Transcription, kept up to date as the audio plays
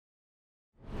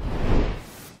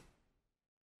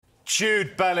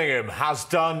Jude Bellingham has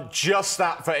done just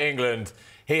that for England.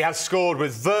 He has scored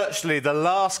with virtually the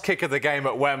last kick of the game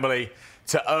at Wembley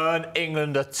to earn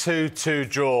England a 2-2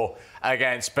 draw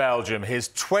against Belgium. His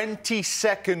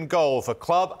 22nd goal for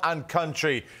club and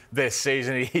country this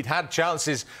season. He'd had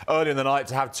chances early in the night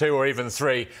to have 2 or even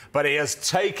 3, but he has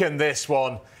taken this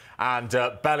one. And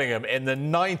Bellingham, in the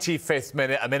 95th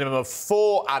minute, a minimum of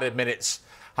 4 added minutes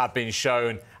had been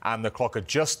shown, and the clock had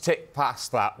just ticked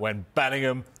past that when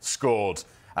Bellingham scored.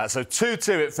 So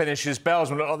 2-2 it finishes.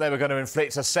 Belgium looked like they were going to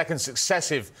inflict a second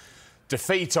successive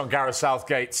defeat on Gareth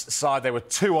Southgate's side. They were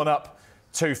 2-1 up.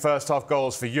 2 first-half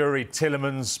goals for Youri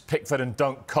Tielemans, Pickford and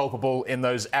Dunk culpable in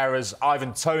those errors.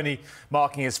 Toney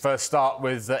marking his first start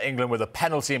with England with a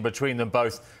penalty in between them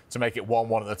both to make it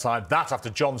 1-1 at the time. That after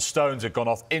John Stones had gone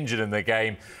off injured in the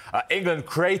game. England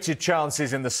created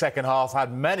chances in the second half,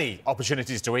 had many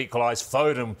opportunities to equalise.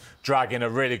 Foden dragging a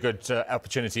really good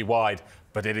opportunity wide.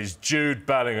 But it is Jude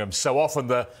Bellingham, so often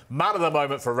the man of the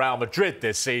moment for Real Madrid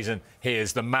this season. He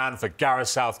is the man for Gareth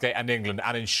Southgate and England,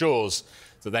 and ensures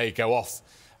that they go off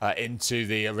into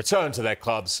the return to their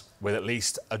clubs with at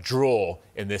least a draw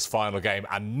in this final game,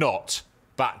 and not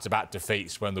back-to-back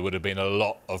defeats when there would have been a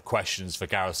lot of questions for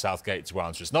Gareth Southgate to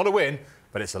answer. It's not a win,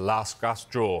 but it's a last-gasp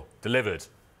draw delivered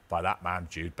by that man,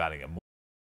 Jude Bellingham.